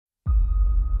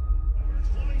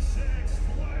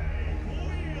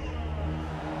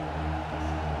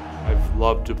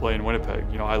love to play in Winnipeg.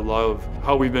 You know, I love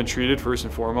how we've been treated first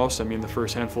and foremost. I mean, the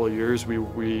first handful of years, we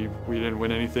didn't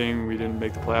win anything, we didn't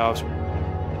make the playoffs.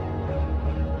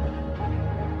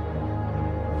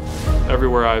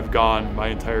 Everywhere I've gone my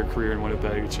entire career in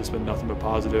Winnipeg, it's just been nothing but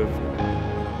positive.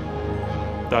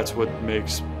 That's what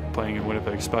makes playing in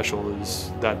Winnipeg special,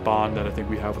 is that bond that I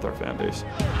think we have with our fan base.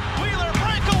 Wheeler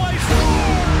breakaway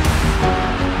score!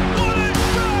 What a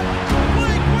shot!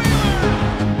 Blake Wheeler!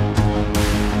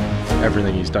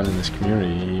 Everything he's done in this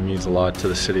community, he means a lot to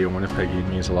the city of Winnipeg. He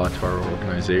means a lot to our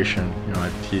organization. You know,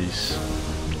 he's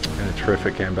been a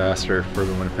terrific ambassador for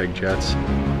the Winnipeg Jets.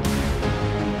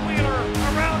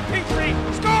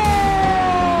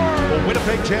 The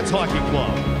Winnipeg Jets Hockey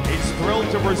Club is thrilled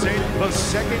to present the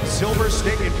second Silver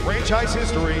Stick in franchise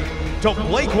history to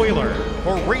Blake Wheeler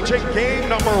for reaching game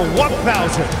number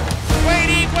 1,000.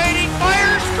 Waiting,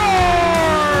 fire, score!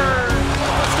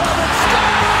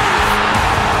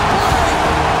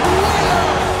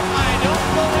 I don't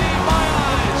believe my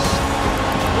eyes.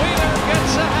 Wheeler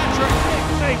gets a hat trick.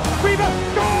 Rebound,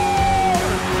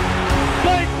 score!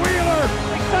 Blake Wheeler,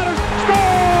 center,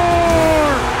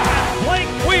 score! And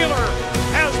Blake Wheeler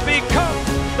has become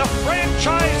the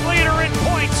franchise leader in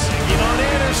points. Elon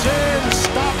Anderson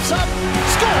stops up,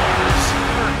 scores!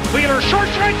 Wheeler short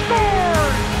strike,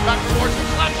 scores! Back towards the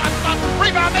slap shot, stop,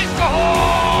 rebound, they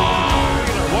score!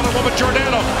 One-on-one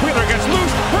Giordano. Wheeler gets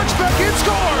loose, works back in,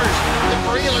 scores!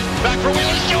 For Wheeler, back for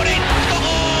Wheeler, shooting,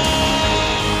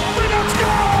 score! Rebound,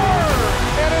 score!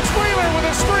 And it's Wheeler with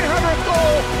his 300th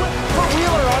goal for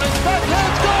Wheeler on his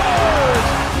backhand, scores!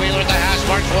 Wheeler at the hash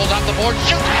marks, rolls off the board,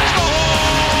 shoots, scores!